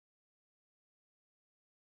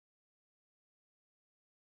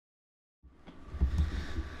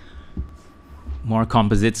more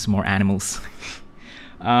composites, more animals.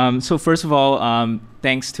 So first of all,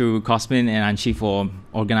 thanks to Cosmin and Anchi for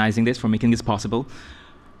organizing this, for making this possible.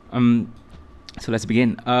 So let's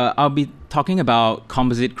begin. I'll be talking about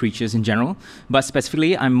composite creatures in general, but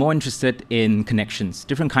specifically I'm more interested in connections,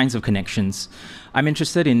 different kinds of connections. I'm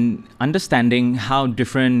interested in understanding how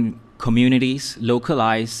different communities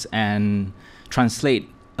localize and translate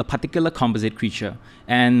a particular composite creature,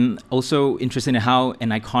 and also interested in how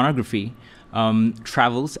an iconography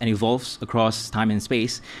travels and evolves across time and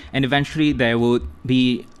space, and eventually there will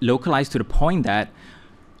be localized to the point that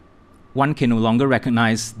one can no longer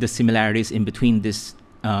recognize the similarities in between these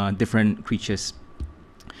different creatures.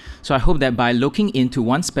 So I hope that by looking into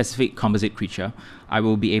one specific composite creature, I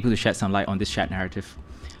will be able to shed some light on this shared narrative.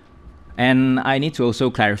 And I need to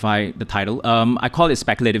also clarify the title. I call it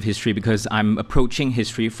speculative history because I'm approaching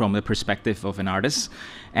history from the perspective of an artist.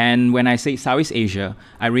 And when I say Southeast Asia,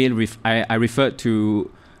 I refer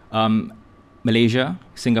to Malaysia,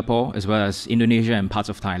 Singapore, as well as Indonesia and parts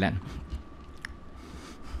of Thailand.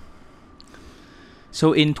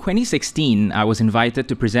 So in 2016, I was invited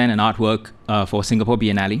to present an artwork for Singapore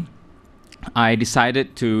Biennale. I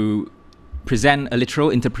decided to present a literal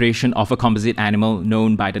interpretation of a composite animal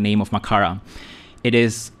known by the name of Makara. It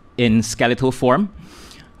is in skeletal form,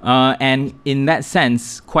 and in that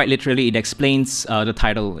sense, quite literally, it explains the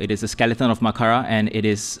title. It is a skeleton of Makara, and it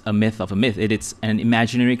is a myth of a myth. It is an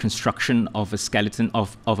imaginary construction of a skeleton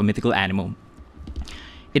of a mythical animal.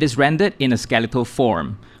 It is rendered in a skeletal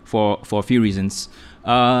form for a few reasons.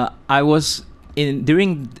 I was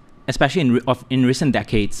especially in recent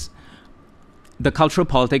decades, the cultural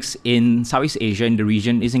politics in Southeast Asia, in the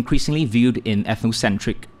region, is increasingly viewed in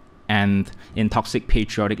ethnocentric and in toxic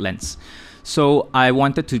patriotic lens. So I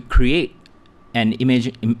wanted to create an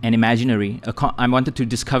imaginary. I wanted to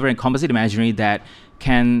discover a composite imaginary that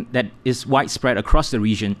is widespread across the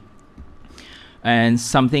region, and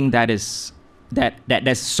something that's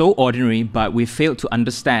so ordinary, but we failed to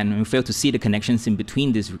understand and we failed to see the connections in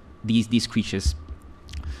between these creatures.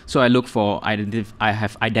 So I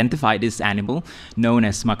have identified this animal known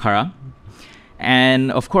as Makara.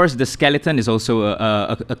 And of course, the skeleton is also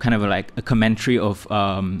a kind of like a commentary of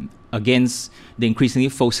against the increasingly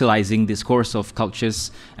fossilizing discourse of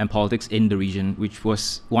cultures and politics in the region, which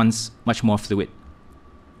was once much more fluid.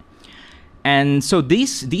 And so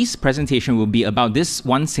this presentation will be about this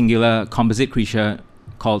one singular composite creature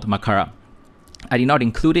called Makara. I did not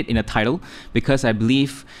include it in the title because I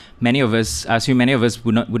believe many of us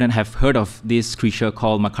wouldn't have heard of this creature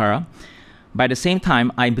called Makara. But at the same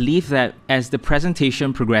time, I believe that as the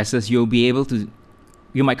presentation progresses, you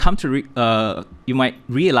might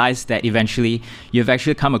realize that eventually you've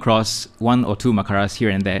actually come across one or two Makaras here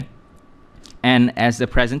and there. And as the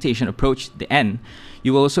presentation approached the end,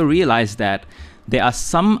 you will also realize that there are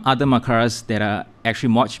some other Makaras that are actually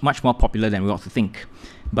much more popular than we ought to think.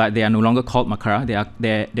 But they are no longer called Makara. They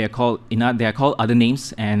are called other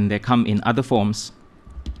names, and they come in other forms.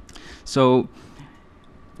 So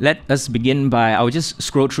let us begin by, I'll just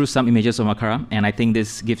scroll through some images of Makara, and I think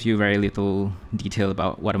this gives you very little detail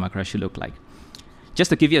about what a Makara should look like. Just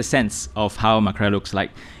to give you a sense of how Makara looks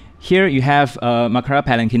like, here you have a Makara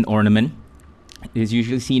palanquin ornament. It is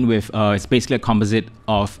usually seen with, it's basically a composite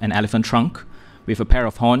of an elephant trunk with a pair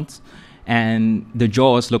of horns, and the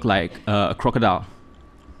jaws look like a crocodile.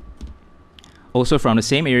 Also from the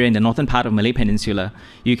same area in the northern part of Malay Peninsula,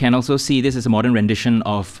 you can also see this is a modern rendition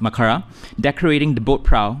of Makara decorating the boat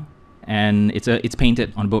prow, and it's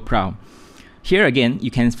painted on the boat prow. Here again, you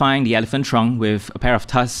can find the elephant trunk with a pair of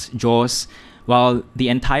tusks, jaws, while the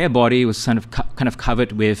entire body was kind of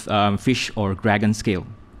covered with fish or dragon scale.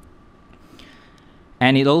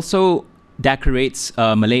 And it also decorates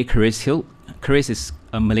Malay keris hilt. Keris is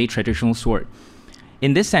a Malay traditional sword.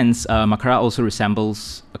 In this sense, Makara also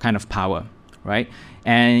resembles a kind of power, right?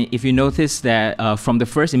 And if you notice that from the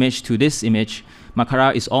first image to this image,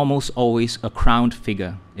 Makara is almost always a crowned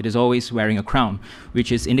figure. It is always wearing a crown,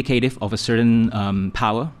 which is indicative of a certain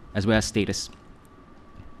power as well as status.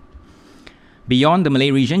 Beyond the Malay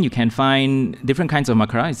region, you can find different kinds of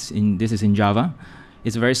Makara. This is in Java.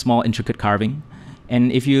 It's a very small, intricate carving.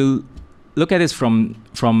 And if you look at this from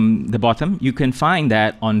the bottom, you can find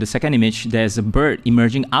that on the second image, there's a bird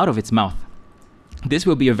emerging out of its mouth. This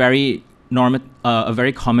will be a very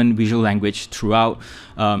common visual language throughout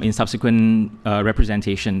in subsequent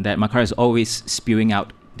representation, that Makara is always spewing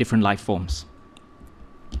out different life forms.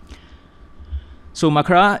 So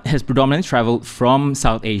Makara has predominantly traveled from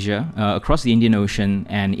South Asia across the Indian Ocean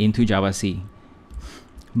and into Java Sea.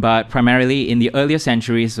 But primarily in the earlier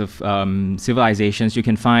centuries of civilizations, you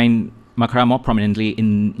can find Makara more prominently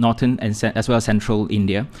in northern and as well as central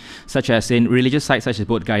India, such as in religious sites such as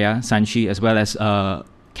Bodh Gaya, Sanchi, as well as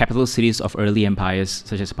capital cities of early empires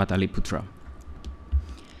such as Pataliputra.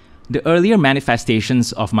 The earlier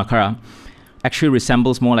manifestations of Makara actually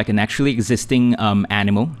resembles more like an actually existing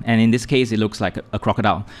animal, and in this case, it looks like a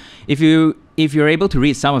crocodile. If you're able to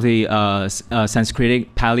read some of the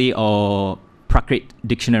Sanskritic, Pali, or Prakrit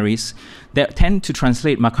dictionaries, they tend to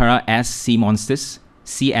translate Makara as sea monsters,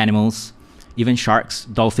 sea animals, even sharks,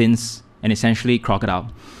 dolphins, and essentially crocodile.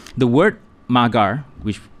 The word magar,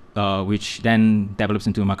 which then develops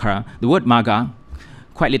into Makara, the word maga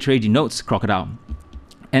quite literally denotes crocodile.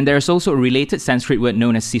 And there's also a related Sanskrit word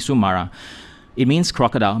known as sisumara. It means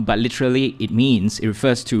crocodile, but literally it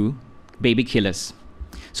refers to baby killers.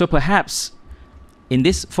 So perhaps in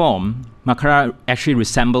this form, Makara actually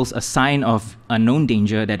resembles a sign of unknown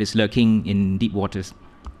danger that is lurking in deep waters.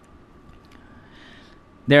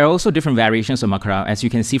 There are also different variations of Makara. As you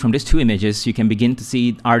can see from these two images, you can begin to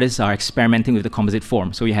see artists are experimenting with the composite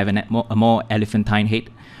form. So you have a more elephantine head,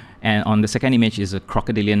 and on the second image is a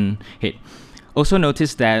crocodilian head. Also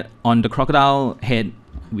notice that on the crocodile head,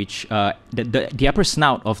 which the upper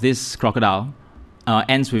snout of this crocodile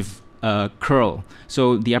ends with a curl.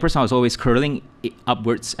 So the upper snout is always curling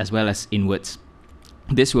upwards as well as inwards.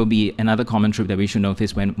 This will be another common trait that we should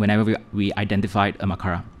notice whenever we identified a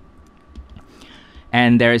Makara.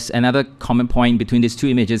 And there is another common point between these two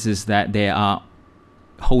images is that they are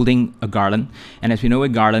holding a garland. And as we know, a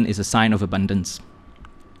garland is a sign of abundance.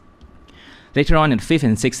 Later on in the 5th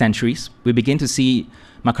and 6th centuries, we begin to see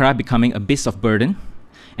Makara becoming a beast of burden.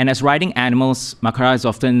 And as riding animals, Makara is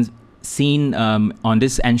often seen on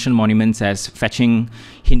these ancient monuments as fetching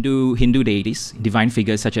Hindu deities, divine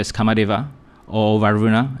figures such as Kamadeva or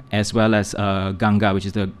Varuna, as well as Ganga, which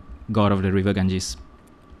is the god of the river Ganges.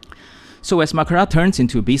 So as Makara turns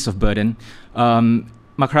into a beast of burden,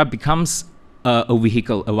 Makara becomes a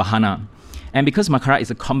vehicle, a vahana. And because Makara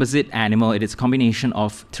is a composite animal, it is a combination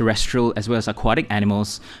of terrestrial as well as aquatic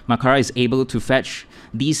animals, Makara is able to fetch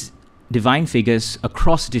these divine figures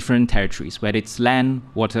across different territories, whether it's land,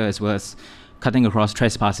 water, as well as cutting across,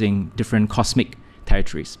 trespassing different cosmic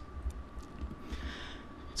territories.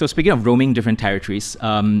 So speaking of roaming different territories,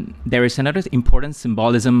 there is another important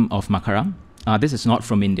symbolism of Makara. This is not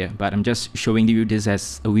from India, but I'm just showing you this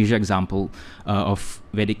as a visual example of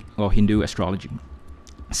Vedic or Hindu astrology.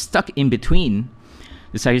 Stuck in between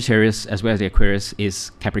the Sagittarius as well as the Aquarius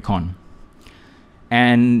is Capricorn.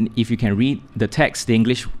 And if you can read the text, the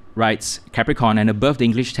English writes Capricorn, and above the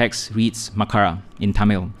English text reads Makara in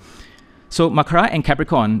Tamil. So Makara and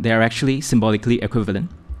Capricorn, they are actually symbolically equivalent.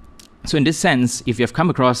 So in this sense, if you have come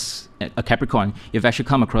across a Capricorn, you've actually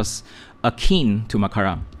come across a kin to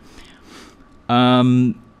Makara.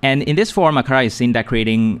 And in this form, Makara is seen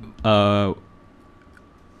decorating,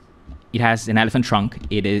 it has an elephant trunk,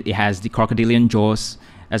 it has the crocodilian jaws,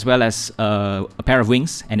 as well as a pair of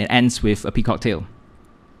wings, and it ends with a peacock tail.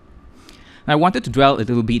 I wanted to dwell a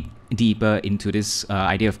little bit deeper into this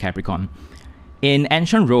idea of Capricorn. In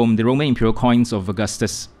ancient Rome, the Roman imperial coins of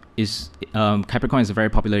Augustus, Capricorn is a very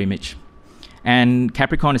popular image. And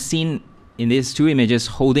Capricorn is seen in these two images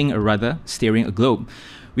holding a rudder, steering a globe,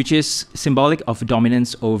 which is symbolic of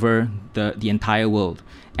dominance over the entire world.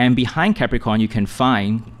 And behind Capricorn, you can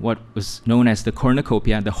find what was known as the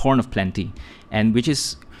cornucopia, the horn of plenty, and which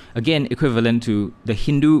is, again, equivalent to the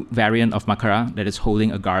Hindu variant of Makara that is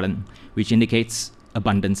holding a garland, which indicates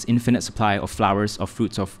abundance, infinite supply of flowers, of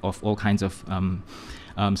fruits, of all kinds of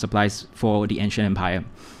supplies for the ancient empire.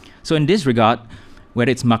 So in this regard,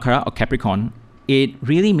 whether it's Makara or Capricorn, it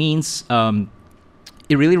really means,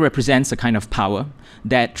 it really represents a kind of power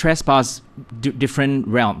that trespass different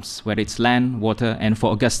realms, whether it's land, water, and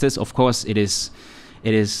for Augustus, of course, it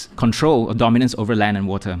is control or dominance over land and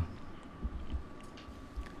water.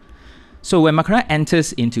 So when Makara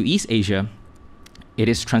enters into East Asia, it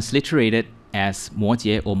is transliterated as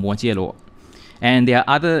Mo-jie or Mo-jie-lo. And there are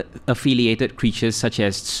other affiliated creatures such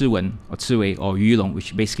as Tsuwen or Tsuwei or Yulong,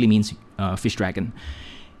 which basically means fish dragon.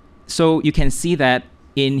 So you can see that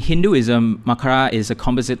in Hinduism, Makara is a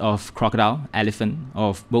composite of crocodile, elephant,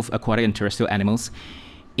 of both aquatic and terrestrial animals.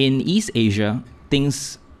 In East Asia,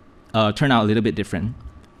 things turn out a little bit different.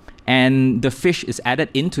 And the fish is added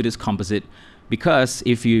into this composite because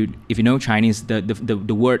if you know Chinese,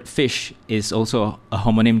 the word fish is also a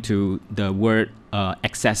homonym to the word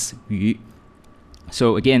excess, yu.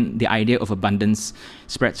 So again, the idea of abundance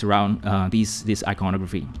spreads around this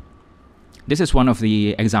iconography. This is one of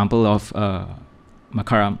the example of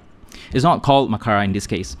Makara. It's not called Makara in this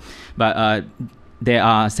case, but there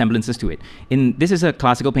are semblances to it. This is a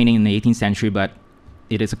classical painting in the 18th century, but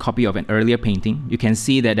it is a copy of an earlier painting. You can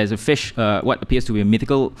see that there's a fish, what appears to be a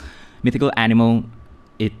mythical animal.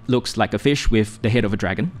 It looks like a fish with the head of a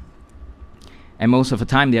dragon. And most of the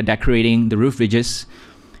time, they're decorating the roof ridges.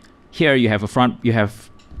 Here you have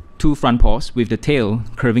two front paws with the tail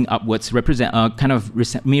curving upwards,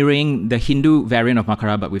 mirroring the Hindu variant of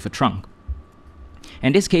Makara, but with a trunk.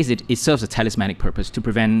 In this case, it serves a talismanic purpose to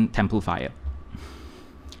prevent temple fire.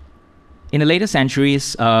 In the later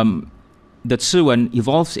centuries, the Tsuwen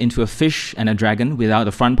evolves into a fish and a dragon without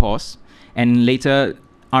the front paws, and later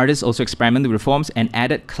artists also experimented with reforms and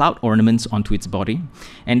added cloud ornaments onto its body.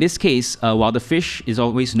 In this case, while the fish is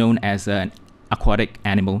always known as an aquatic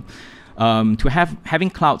animal, having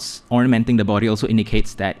clouds ornamenting the body also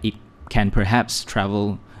indicates that it can perhaps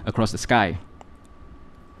travel across the sky.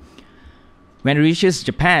 When it reaches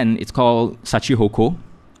Japan, it's called Sachihoko.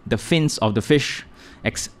 The fins of the fish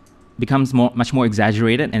becomes much more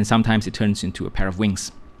exaggerated, and sometimes it turns into a pair of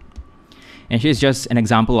wings. And here's just an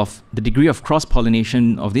example of the degree of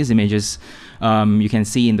cross-pollination of these images. You can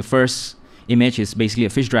see in the first image is basically a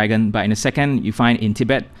fish dragon, but in the second you find in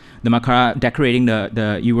Tibet the Makara decorating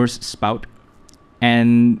the ewer's spout.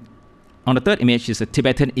 And on the third image is a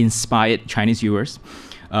Tibetan-inspired Chinese ewers.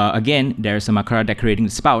 Again, there's a Makara decorating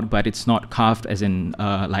the spout, but it's not carved as in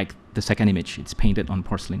like the second image. It's painted on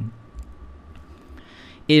porcelain.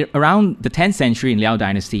 Around the 10th century in Liao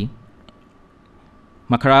Dynasty,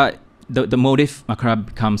 Makara, the motif Makara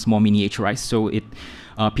becomes more miniaturized. So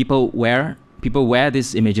people wear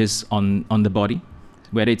these images on the body.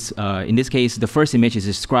 Whether it's in this case, the first image is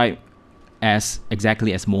described as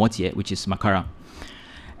exactly as Motie, which is Makara,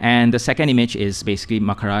 and the second image is basically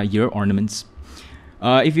Makara ear ornaments.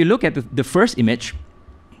 If you look at the first image,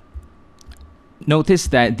 notice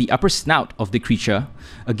that the upper snout of the creature,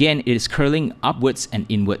 again, it is curling upwards and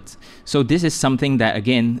inwards. So this is something that,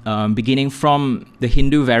 again, beginning from the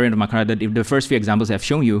Hindu variant of Makara, the first few examples I've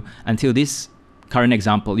shown you, until this current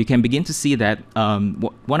example, you can begin to see that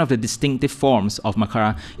one of the distinctive forms of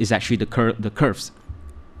Makara is actually the curves.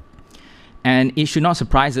 And it should not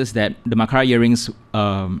surprise us that the Makara earrings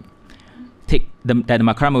that the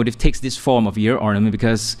Makara motif takes this form of ear ornament,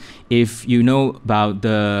 because if you know about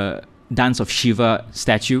the dance of Shiva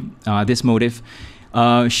statue, this motif,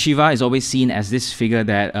 Shiva is always seen as this figure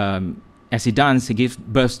that as he dances, he gives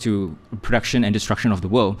birth to production and destruction of the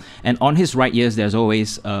world. And on his right ears, there's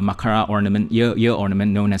always a Makara ornament, ear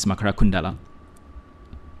ornament known as Makara Kundala.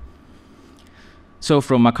 So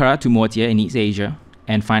from Makara to Motie in East Asia,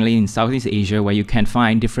 and finally in Southeast Asia, where you can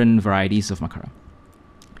find different varieties of Makara.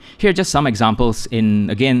 Here are just some examples. In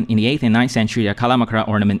the 8th and 9th century, there are Kala Makara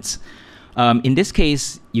ornaments. In this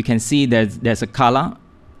case, you can see there's a Kala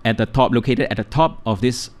at the top, located at the top of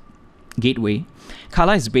this gateway.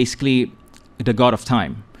 Kala is basically the god of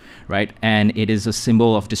time, right? And it is a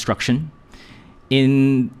symbol of destruction.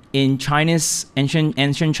 In Chinese,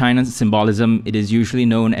 ancient China's symbolism, it is usually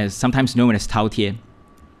sometimes known as Tao Tie.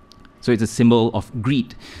 So it's a symbol of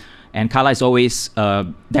greed. And Kala is always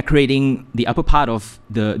decorating the upper part of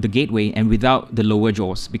the gateway and without the lower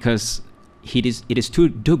jaws, because it is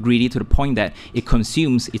too greedy to the point that it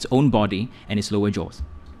consumes its own body and its lower jaws.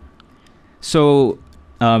 So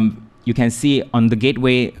you can see on the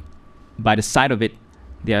gateway, by the side of it,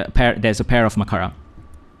 there's a pair of Makara.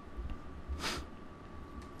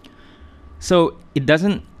 So it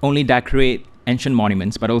doesn't only decorate ancient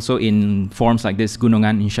monuments, but also in forms like this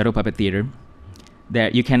Gunungan in shadow puppet theater, there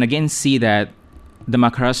you can again see that the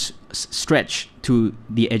Makaras stretch to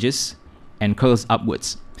the edges and curls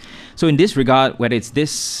upwards. So in this regard, whether it's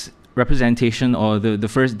this representation or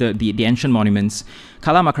the ancient monuments,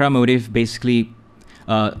 Kala Makara motif basically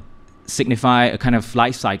signify a kind of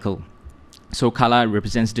life cycle. So Kala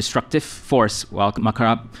represents destructive force, while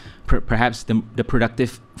Makara perhaps the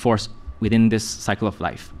productive force within this cycle of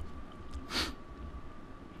life.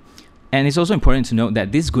 And it's also important to note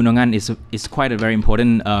that this Gunungan is quite a very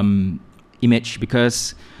important image,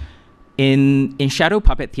 because in shadow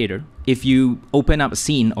puppet theater, if you open up a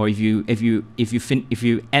scene, or if you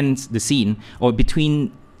end the scene, or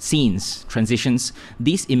between scenes, transitions,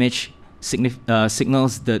 this image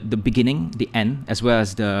signals the beginning, the end, as well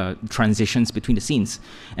as the transitions between the scenes.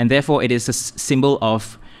 And therefore, it is a symbol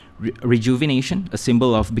of rejuvenation, a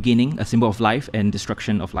symbol of beginning, a symbol of life and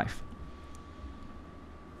destruction of life.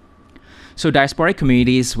 So diasporic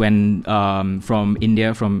communities, when from India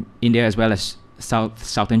as well as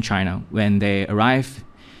southern China, when they arrive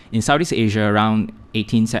in Southeast Asia around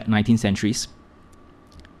 18th, 19th centuries,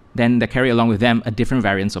 then they carry along with them a different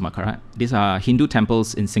variants of Makara. These are Hindu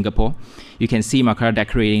temples in Singapore. You can see Makara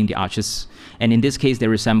decorating the arches. And in this case, they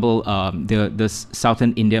resemble the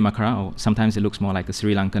southern India Makara, or sometimes it looks more like a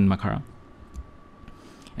Sri Lankan Makara.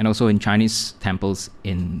 And also in Chinese temples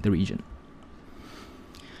in the region.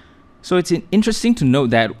 So it's interesting to note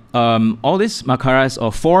that all these Makaras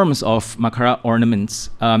or forms of Makara ornaments,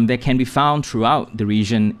 they can be found throughout the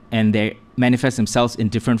region, and they manifest themselves in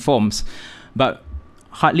different forms. But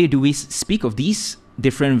hardly do we speak of these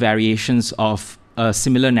different variations of a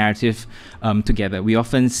similar narrative together. We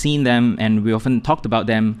often seen them, and we often talked about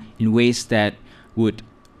them in ways that would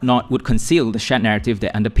conceal the shared narrative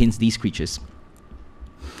that underpins these creatures.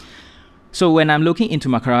 So when I'm looking into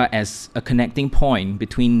Makara as a connecting point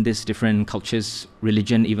between these different cultures,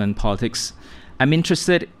 religion, even politics, I'm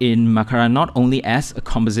interested in Makara not only as a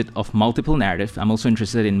composite of multiple narrative, I'm also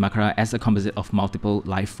interested in Makara as a composite of multiple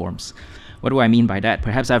life forms. What do I mean by that?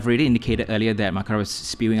 Perhaps I've already indicated earlier that Makara was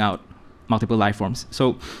spewing out multiple life forms.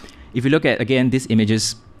 So if you look at, again, these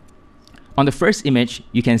images, on the first image,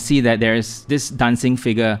 you can see that there's this dancing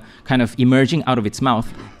figure kind of emerging out of its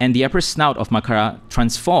mouth, and the upper snout of Makara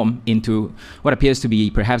transform into what appears to be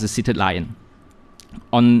perhaps a seated lion.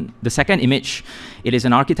 On the second image, it is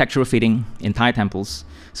an architectural fitting in Thai temples.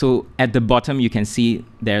 So at the bottom, you can see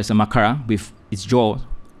there's a Makara with its jaw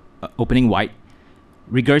opening wide,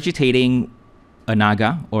 regurgitating a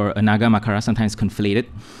naga, or a naga Makara, sometimes conflated,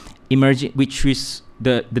 emerging, which is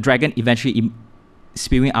the dragon eventually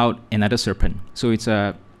spewing out another serpent. So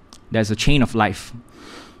there's a chain of life.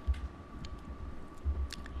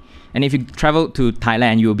 And if you travel to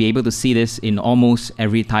Thailand, you'll be able to see this in almost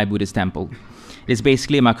every Thai Buddhist temple. It's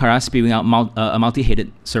basically a Makara spewing out a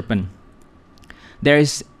multi-headed serpent. There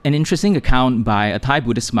is an interesting account by a Thai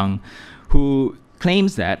Buddhist monk who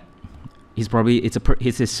claims that,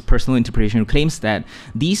 it's his personal interpretation, who claims that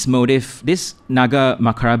this Naga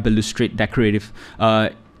Makara balustrade decorative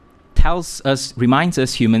reminds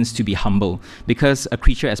us humans to be humble, because a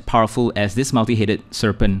creature as powerful as this multi-headed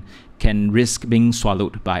serpent can risk being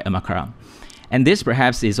swallowed by a Makara. And this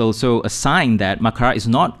perhaps is also a sign that Makara is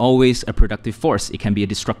not always a productive force, it can be a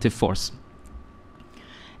destructive force.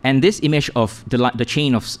 And this image of the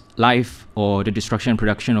chain of life, or the destruction and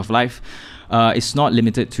production of life, is not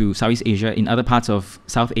limited to Southeast Asia. In other parts of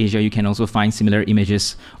South Asia, you can also find similar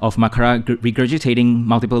images of Makara regurgitating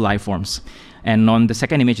multiple life forms. And on the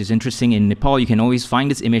second image, is interesting. In Nepal, you can always find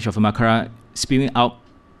this image of a Makara spewing out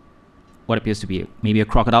what appears to be maybe a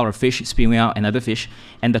crocodile or fish spewing out another fish,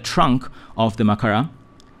 and the trunk of the Makara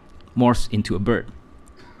morphs into a bird.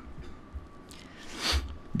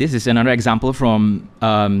 This is another example from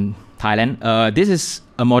Thailand. This is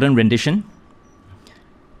a modern rendition.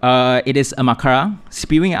 It is a Makara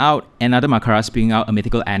spewing out another Makara spewing out a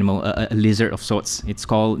mythical animal, a lizard of sorts. It's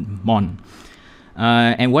called Mon.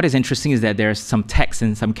 And what is interesting is that there's some text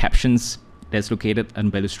and some captions that's located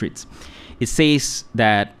on balustrades. It says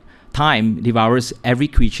that time devours every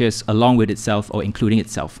creature along with itself or including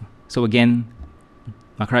itself. So again,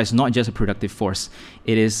 Makara is not just a productive force.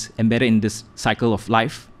 It is embedded in this cycle of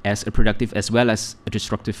life as a productive as well as a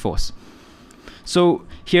destructive force. So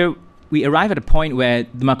here we arrive at a point where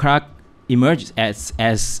the Makara emerges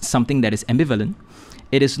as something that is ambivalent.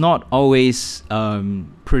 It is not always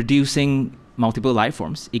producing multiple life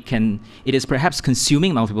forms. It is perhaps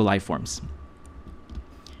consuming multiple life forms.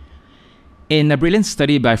 In a brilliant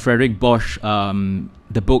study by Frederick Bosch,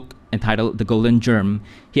 the book entitled The Golden Germ,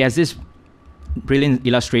 he has this brilliant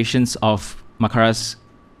illustrations of Makaras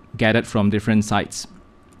gathered from different sites.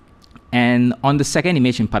 And on the second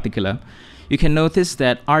image in particular, you can notice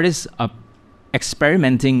that artists are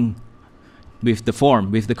experimenting with the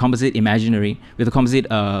form, with the composite imaginary, with the composite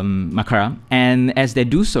Makara. And as they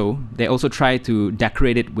do so, they also try to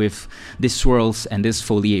decorate it with these swirls and this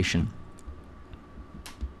foliation.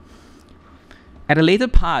 At a later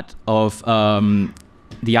part of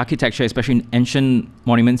the architecture, especially in ancient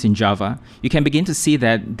monuments in Java, you can begin to see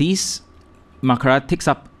that these Makara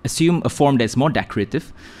assume a form that's more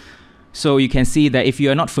decorative. So you can see that if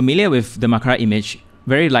you are not familiar with the Makara image,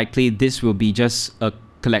 very likely this will be just a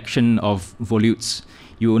collection of volutes.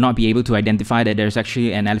 You will not be able to identify that there's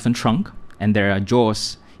actually an elephant trunk and there are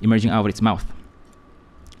jaws emerging out of its mouth.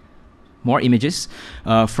 More images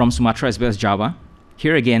from Sumatra as well as Java.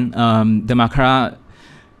 Here again, the Makara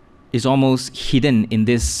is almost hidden in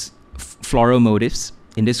these floral motifs,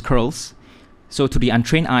 in these curls. So to the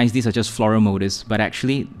untrained eyes, these are just floral motifs, but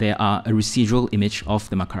actually they are a residual image of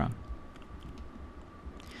the Makara.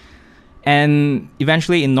 And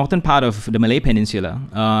eventually, in northern part of the Malay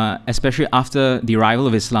Peninsula, especially after the arrival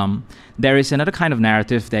of Islam, there is another kind of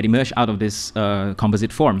narrative that emerged out of this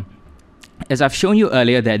composite form. As I've shown you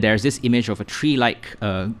earlier, that there's this image of a tree-like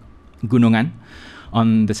gunungan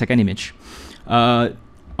on the second image.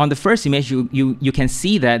 On the first image, you can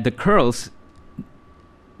see that the curls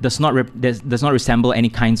does not resemble any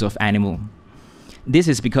kinds of animal. This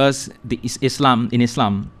is because in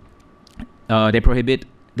Islam, they prohibit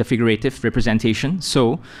the figurative representation,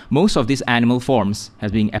 so most of these animal forms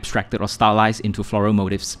has been abstracted or stylized into floral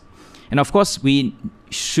motifs. And of course, we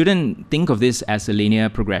shouldn't think of this as a linear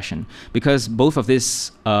progression, because both of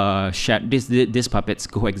these puppets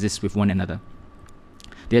coexist with one another.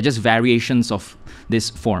 They are just variations of this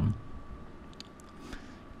form.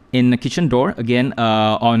 In the kitchen door, again,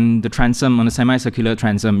 on the transom, on the semicircular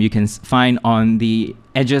transom, you can find on the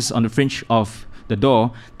edges, on the fringe of the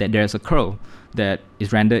door, that there's a curl that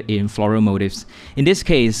is rendered in floral motifs. In this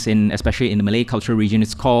case, especially in the Malay cultural region,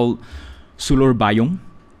 it's called sulur bayung.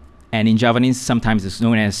 And in Javanese, sometimes it's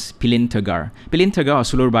known as pilin tegar. Pilin tegar or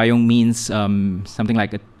sulur bayung means something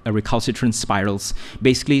like a recalcitrant spirals,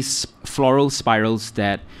 basically floral spirals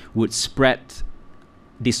that would spread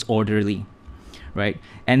disorderly, right?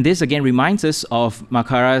 And this again reminds us of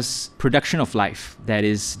Makara's production of life, that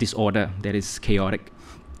is disorder, that is chaotic.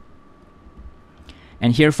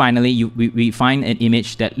 And here finally, we find an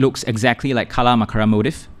image that looks exactly like Kala Makara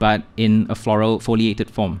motif, but in a floral foliated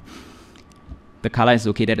form. The Kala is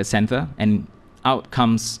located at the center, and out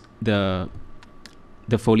comes the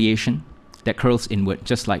foliation that curls inward,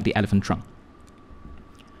 just like the elephant trunk.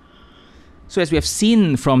 So as we have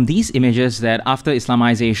seen from these images, that after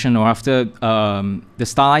Islamization or after the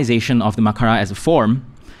stylization of the Makara as a form,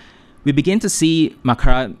 we begin to see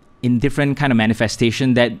Makara in different kind of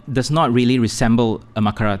manifestation that does not really resemble a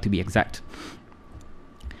Makara, to be exact.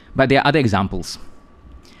 But there are other examples.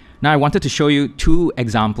 Now I wanted to show you two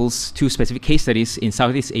examples, two specific case studies in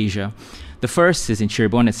Southeast Asia. The first is in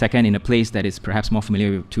Cirebon, the second in a place that is perhaps more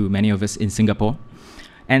familiar to many of us in Singapore.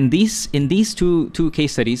 And in these two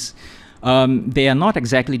case studies, they are not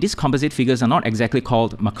exactly, these composite figures are not exactly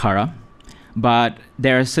called Makara, but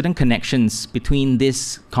there are certain connections between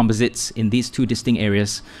these composites in these two distinct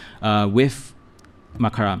areas with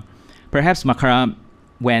Makara. Perhaps Makara,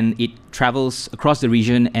 when it travels across the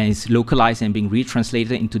region and is localized and being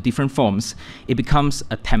retranslated into different forms, it becomes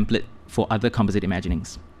a template for other composite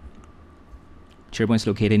imaginings. Cirebon is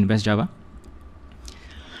located in West Java.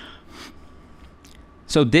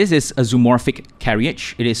 So this is a zoomorphic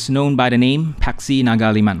carriage. It is known by the name Paksi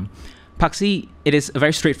Naga Liman. Paksi, it is a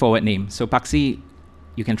very straightforward name. So Paksi,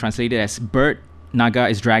 you can translate it as bird, Naga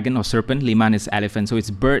is dragon or serpent, Liman is elephant. So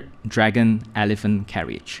it's bird, dragon, elephant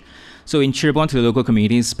carriage. So in Cirebon, to the local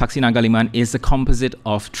communities, Paksi Naga Liman is a composite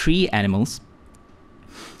of 3 animals.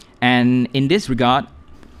 And in this regard,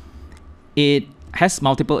 it serves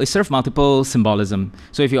multiple symbolism.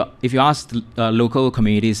 So if you ask local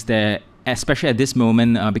communities, that especially at this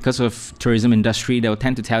moment, because of tourism industry, they will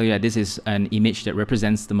tend to tell you that this is an image that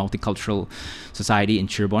represents the multicultural society in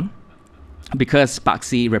Cirebon. Because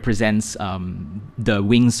Paksi represents the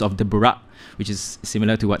wings of the Burak, which is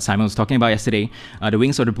similar to what Simon was talking about yesterday, the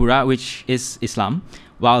wings of the Burak, which is Islam,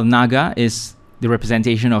 while Naga is the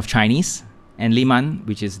representation of Chinese, and Liman,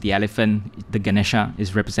 which is the elephant, the Ganesha,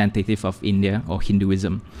 is representative of India or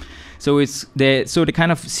Hinduism. So they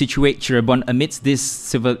kind of situate Cirebon amidst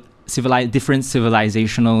this different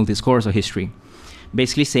civilizational discourse or history,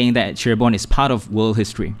 basically saying that Cirebon is part of world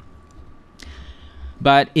history.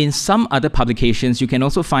 But in some other publications, you can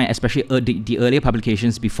also find, especially the earlier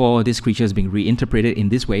publications before this creature is being reinterpreted in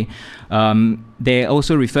this way, they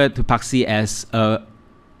also refer to Paksi as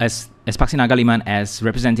Paksi Naga Liman as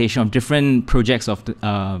representation of different projects of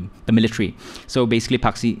the military. So basically,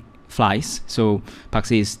 Paksi flies. So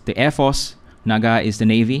Paksi is the Air Force, Naga is the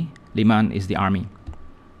Navy, Liman is the Army.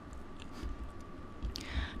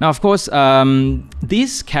 Now, of course,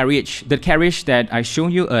 the carriage that I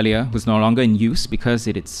showed you earlier was no longer in use because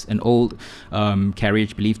it's an old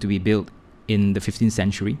carriage believed to be built in the 15th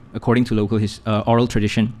century, according to local oral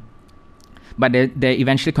tradition. But they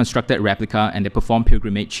eventually constructed a replica, and they performed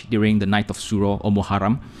pilgrimage during the night of Suro or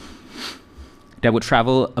Muharram. They would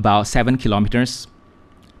travel about 7 kilometers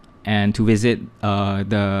and to visit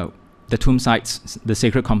the tomb sites, the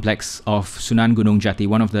sacred complex of Sunan Gunung Jati,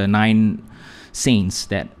 one of the 9 saints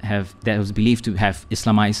that was believed to have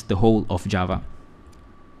Islamized the whole of Java.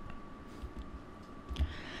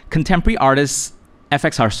 Contemporary artist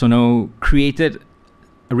FX Harsono created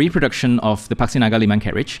a reproduction of the Paksinaga Liman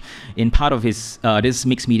carriage in part of his this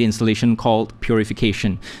mixed media installation called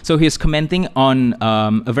Purification. So he's commenting on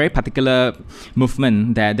a very particular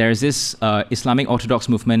movement that there's this Islamic Orthodox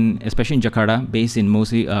movement, especially in Jakarta, based in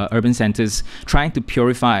mostly urban centers, trying to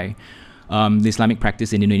purify the Islamic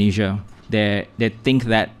practice in Indonesia. They think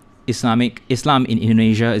that Islam in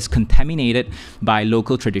Indonesia is contaminated by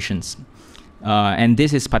local traditions. And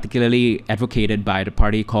this is particularly advocated by the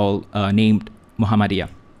party called named Muhammadiyah.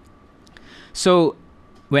 So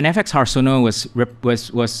when FX Harsono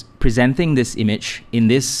was presenting this image in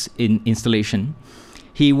this installation,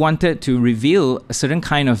 he wanted to reveal a certain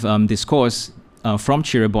kind of discourse from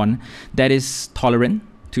Cirebon that is tolerant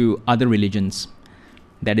to other religions,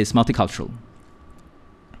 that is multicultural.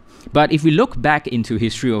 But if we look back into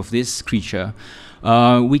history of this creature,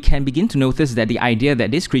 we can begin to notice that the idea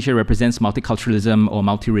that this creature represents multiculturalism or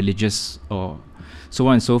multi-religious or so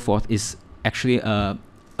on and so forth is actually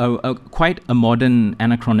quite a modern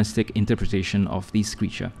anachronistic interpretation of this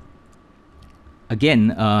creature.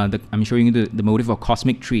 Again, I'm showing you the motive of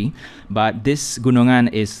cosmic tree, but this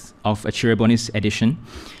Gunungan is of a Cirebonese edition.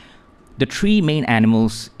 The three main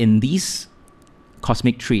animals in this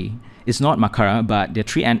cosmic tree is not Makara, but the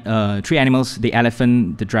three animals, the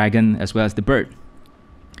elephant, the dragon, as well as the bird.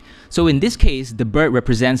 So in this case, the bird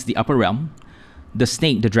represents the upper realm, the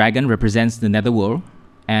snake, the dragon, represents the netherworld,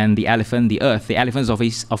 and the elephant, the earth. The elephant is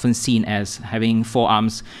always often seen as having 4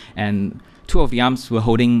 arms, and 2 of the arms were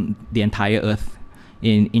holding the entire earth.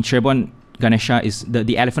 In Cirebon, Ganesha is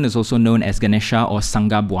the elephant is also known as Ganesha or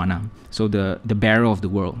Sangha Buana, so the bearer of the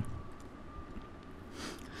world.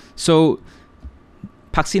 So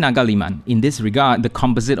Paksinaga Liman, in this regard, the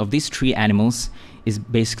composite of these 3 animals is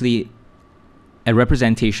basically a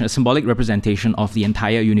representation, a symbolic representation of the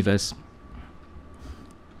entire universe.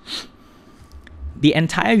 The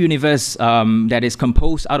entire universe that is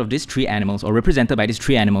composed out of these 3 animals, or represented by these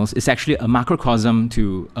 3 animals, is actually a macrocosm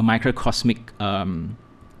to a microcosmic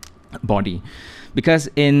body. Because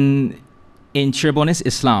in Cirebonese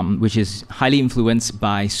Islam, which is highly influenced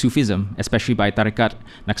by Sufism, especially by Tariqat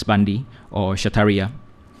Naqshbandi or Shatariya,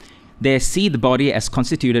 they see the body as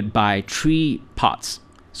constituted by 3 parts.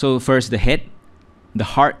 So first the head, the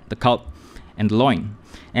heart, the culled, and the loin.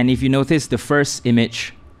 And if you notice the first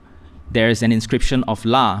image, there's an inscription of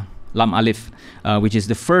La, Lam Alif, which is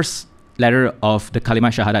the first letter of the Kalima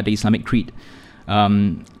Shahada, the Islamic creed,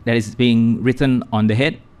 that is being written on the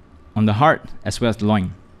head, on the heart, as well as the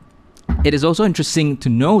loin. It is also interesting to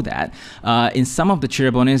know that in some of the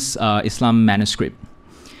Cirebonese Islam manuscript,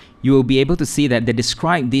 you will be able to see that they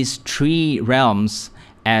describe these 3 realms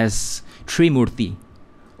as Trimurti,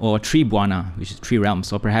 or Tribuana, which is 3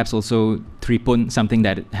 realms, or perhaps also Tripun, something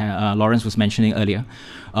that Lawrence was mentioning earlier.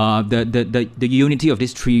 The unity of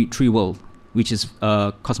this three world, which is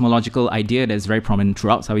a cosmological idea that is very prominent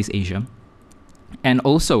throughout Southeast Asia. And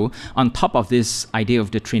also, on top of this idea of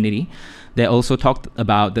the Trinity, they also talked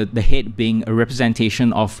about the head being a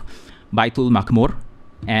representation of Baitul Makmur,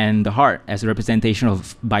 and the heart as a representation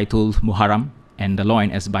of Baitul Muharram, and the loin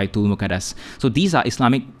as Baitul Muqaddas. So these are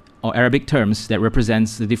Islamic or Arabic terms that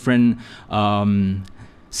represents the different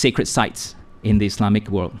sacred sites in the Islamic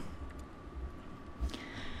world.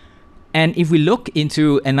 And if we look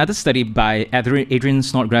into another study by Adrian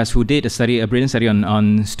Snodgrass, who did a brilliant study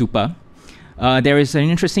on stupa, there is an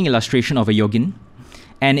interesting illustration of a yogin.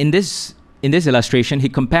 And in this illustration, he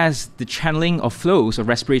compares the channeling of flows, of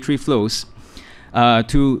respiratory flows,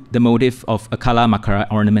 to the motif of a kala makara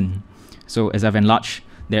ornament. So as I've enlarged,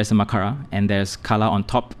 there's a makara and there's kala on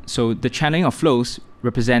top. So the channeling of flows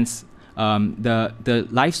represents the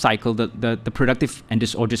life cycle, the productive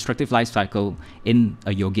and or destructive life cycle in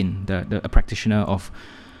a yogin, a practitioner of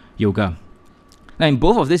yoga. Now in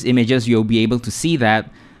both of these images, you'll be able to see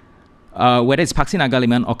that whether it's Paksinaga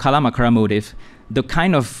Liman or Kala Makara motif, the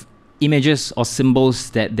kind of images or symbols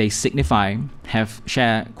that they signify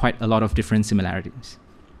share quite a lot of different similarities.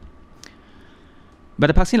 But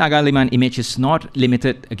the Paksinaga Liman image is not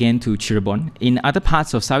limited again to Cirebon. In other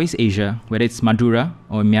parts of Southeast Asia, whether it's Madura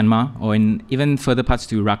or Myanmar, or in even further parts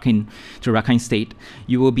to Rakhine State,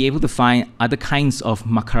 you will be able to find other kinds of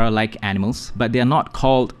Makara-like animals, but they are not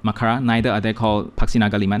called Makara, neither are they called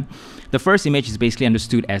Paksinaga Liman. The first image is basically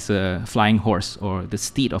understood as a flying horse, or the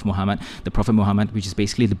steed of Muhammad, the Prophet Muhammad, which is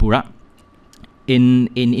basically the Burak. In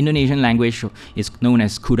Indonesian language, it's known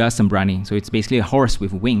as kuda sembrani, so it's basically a horse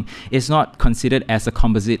with a wing. It's not considered as a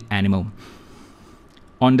composite animal.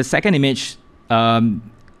 On the second image,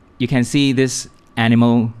 you can see this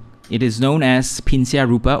animal It is known as Pinsya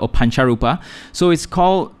Rupa or Pancharupa. So it's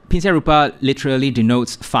called, Pinsya Rupa literally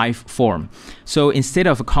denotes 5 form. So instead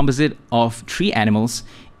of a composite of 3 animals,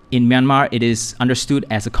 in Myanmar, it is understood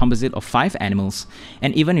as a composite of 5 animals.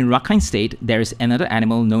 And even in Rakhine State, there is another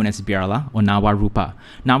animal known as Birala or Nawa Rupa.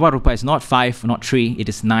 Nawa Rupa is not 5, not 3, it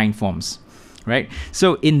is 9 forms. Right?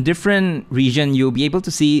 So in different regions, you'll be able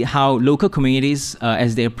to see how local communities,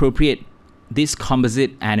 as they appropriate this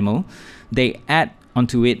composite animal, they add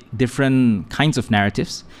onto it different kinds of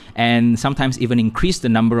narratives, and sometimes even increase the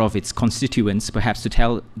number of its constituents, perhaps to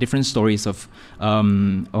tell different stories of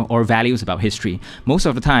or values about history. Most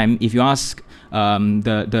of the time, if you ask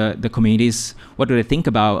the communities what do they think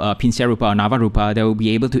about Pinsya Rupa or Nawa Rupa, they will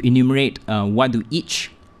be able to enumerate what do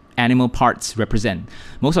each animal parts represent.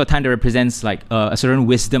 Most of the time, they represents like a certain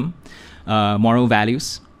wisdom, moral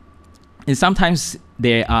values, and sometimes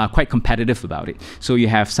they are quite competitive about it. So you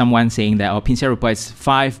have someone saying that, oh, Pinsya Rupa is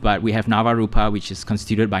 5, but we have Nawa Rupa, which is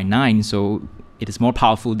constituted by 9, so it is more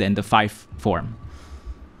powerful than the 5 form.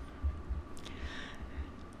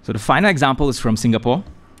 So the final example is from Singapore.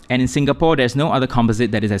 And in Singapore, there's no other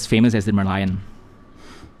composite that is as famous as the Merlion.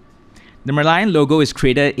 The Merlion logo is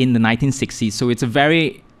created in the 1960s, so it's a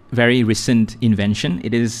very, very recent invention.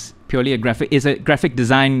 It is purely a graphic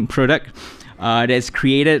design product that's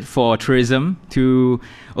created for tourism, to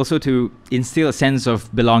also to instill a sense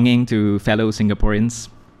of belonging to fellow Singaporeans.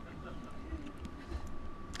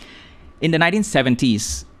 In the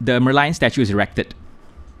 1970s, the Merlion statue is erected,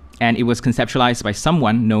 and it was conceptualized by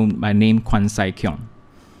someone known by the name Kwan Sai Keong.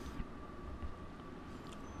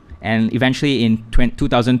 And eventually in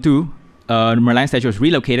 2002, the Merlion statue was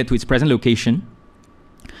relocated to its present location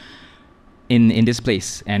in this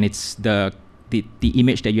place, and it's the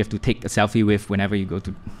image that you have to take a selfie with whenever you go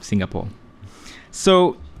to Singapore.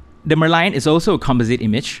 So the Merlion is also a composite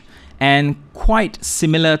image, and quite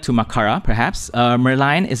similar to Makara, perhaps.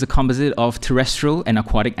 Merlion is a composite of terrestrial and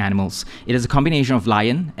aquatic animals. It is a combination of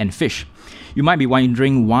lion and fish. You might be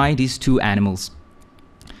wondering why these 2 animals.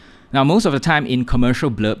 Now, most of the time in commercial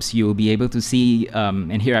blurbs, you'll be able to see,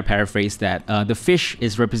 and here I paraphrase that, the fish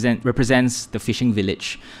represents the fishing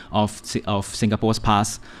village of Singapore's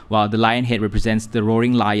past, while the lion head represents the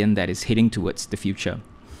roaring lion that is heading towards the future.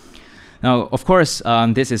 Now, of course,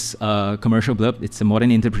 this is a commercial blurb. It's a modern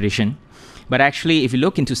interpretation. But actually, if you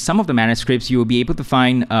look into some of the manuscripts, you will be able to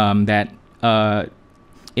find that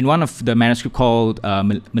in one of the manuscripts called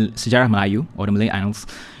Sejarah Melayu, or the Malay Annals,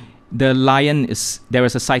 the lion is,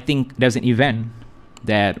 there's an event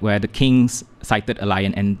where the kings sighted a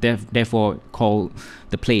lion, and therefore called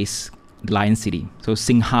the place the Lion City. So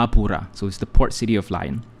Singhapura, so it's the port city of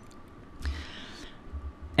lion.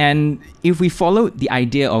 And if we follow the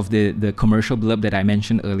idea of the commercial blurb that I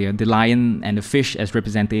mentioned earlier, the lion and the fish as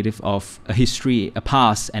representative of a history, a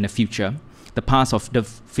past and a future, the past of the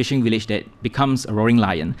fishing village that becomes a roaring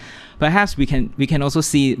lion, perhaps we can also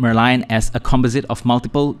see Merlion as a composite of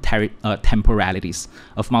multiple temporalities,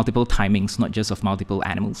 of multiple timings, not just of multiple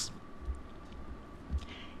animals.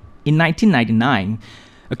 In 1999,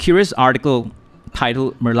 a curious article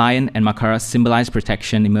titled "Merlion and Makara Symbolize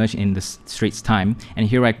Protection" emerged in the Straits Times, and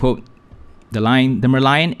here I quote the line: "The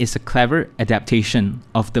Merlion is a clever adaptation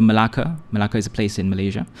of the Malacca." Malacca is a place in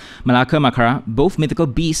Malaysia. Malacca, Makara, both mythical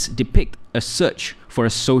beasts depict a search for a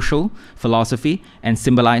social philosophy and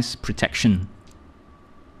symbolize protection.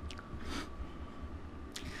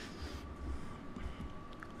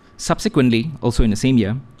 Subsequently, also in the same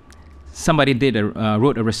year, somebody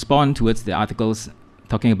wrote a response towards the articles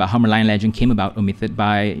talking about how Merlion legend came about, omitted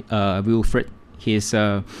by Wilfred. He is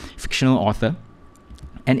a fictional author.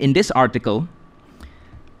 And in this article,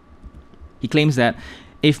 he claims that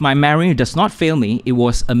if my memory does not fail me, it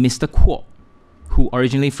was a Mr. Kwok, who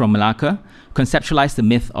originally from Malacca, conceptualized the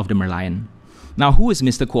myth of the Merlion. Now, who is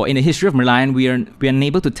Mr. Kwok? In the history of Merlion, we are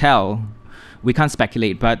unable to tell. We can't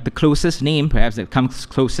speculate, but the closest name, perhaps, that comes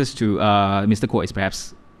closest to Mr. Kwok is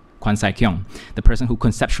perhaps Kwan Sai Keong, the person who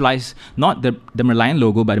conceptualized not the Merlion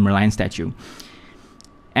logo, but the Merlion statue.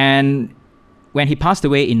 And when he passed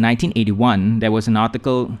away in 1981, there was an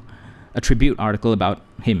article, a tribute article about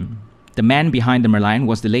him. The man behind the Merlion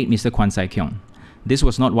was the late Mr. Kwan Sai Keong. This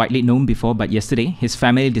was not widely known before, but yesterday, his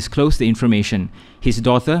family disclosed the information. His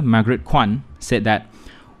daughter, Margaret Kwan, said that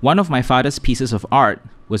one of my father's pieces of art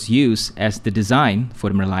was used as the design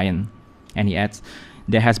for the Merlion. And he adds,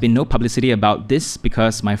 there has been no publicity about this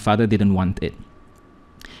because my father didn't want it.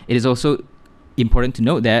 It is also important to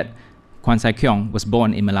note that Kwan Sai Keong was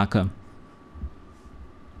born in Malacca.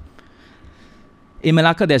 In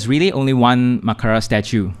Malacca, there's really only one Makara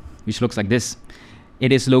statue, which looks like this.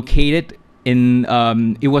 It is located in,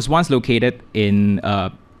 it was once located in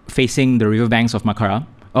facing the riverbanks of Makara,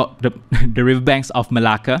 or the riverbanks of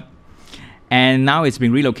Malacca, and now it's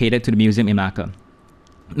been relocated to the museum in Malacca.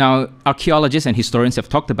 Now, archaeologists and historians have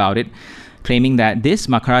talked about it, claiming that this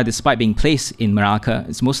Makara, despite being placed in Malacca,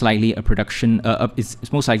 is most likely a production,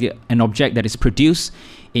 it's most likely an object that is produced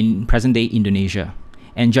in present-day Indonesia,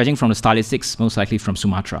 and judging from the stylistics, most likely from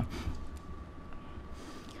Sumatra.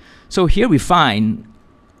 So here we find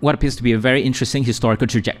what appears to be a very interesting historical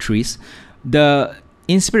trajectories. The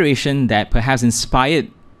inspiration that perhaps inspired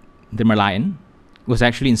the Merlion was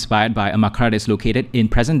actually inspired by a Makara that's located in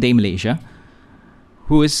present-day Malaysia,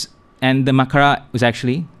 and the Makara was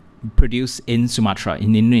actually produced in Sumatra,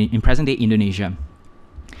 in present-day Indonesia.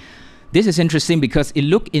 This is interesting because it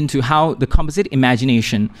looked into how the composite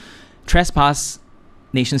imagination trespassed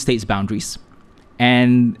nation-states' boundaries.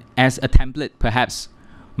 And as a template, perhaps,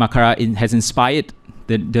 Makara has inspired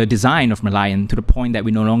the design of Merlion to the point that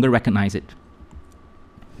we no longer recognize it.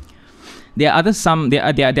 There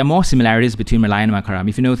are more similarities between Merlion and Makara.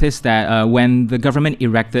 If you notice that when the government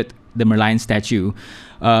erected the Merlion statue,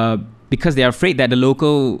 because they are afraid that the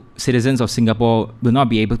local citizens of Singapore will not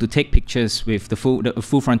be able to take pictures with the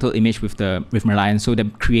full frontal image with Merlion, so they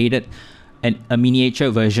created a miniature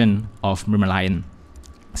version of Merlion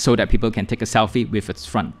so that people can take a selfie with its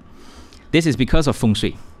front. This is because of feng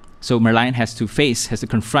shui. So Merlion has to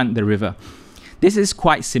confront the river. This is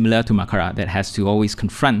quite similar to Makara, that has to always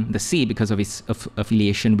confront the sea because of its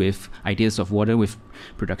affiliation with ideas of water with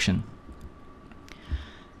production.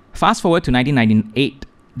 Fast forward to 1998,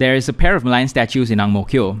 there is a pair of Merlion statues in Ang Mo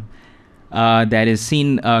Kio that is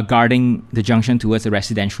seen guarding the junction towards a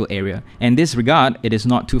residential area. In this regard, it is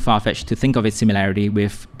not too far-fetched to think of its similarity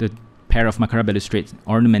with the pair of Makara balustrades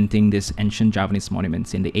ornamenting these ancient Javanese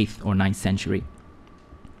monuments in the 8th or 9th century.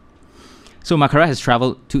 So Makara has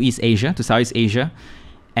traveled to East Asia, to Southeast Asia,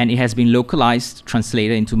 and it has been localized,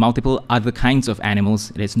 translated into multiple other kinds of animals.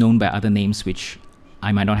 It is known by other names, which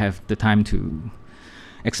I might not have the time to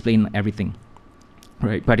explain everything.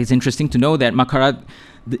 Right, but it's interesting to know that Makara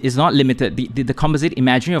is not limited. The composite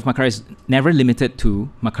imagery of Makara is never limited to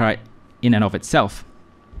Makara in and of itself.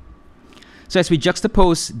 So as we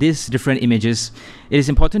juxtapose these different images, it is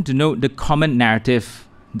important to note the common narrative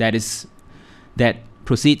that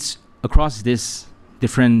proceeds across this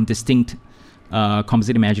different, distinct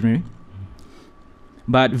composite imaginary.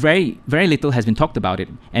 But very, very little has been talked about it.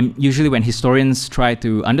 And usually when historians try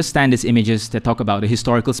to understand these images, they talk about the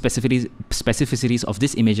historical specificities of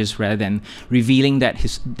these images rather than revealing that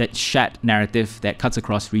shared narrative that cuts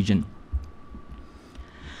across region.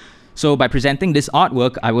 So by presenting this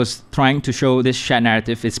artwork, I was trying to show this shared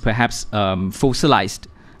narrative is perhaps fossilized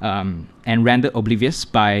and rendered oblivious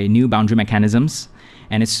by new boundary mechanisms.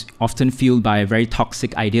 And it's often fueled by very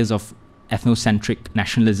toxic ideas of ethnocentric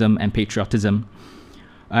nationalism and patriotism.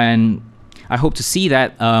 And I hope to see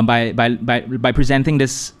that by presenting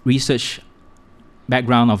this research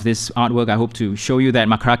background of this artwork, I hope to show you that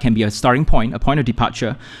Makara can be a starting point, a point of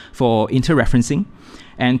departure for interreferencing,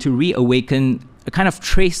 and to reawaken a kind of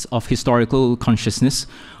trace of historical consciousness,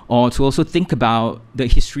 or to also think about the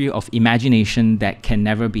history of imagination that can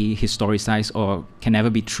never be historicized or can never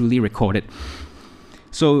be truly recorded.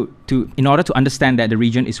 So in order to understand that the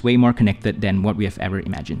region is way more connected than what we have ever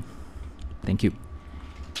imagined. Thank you.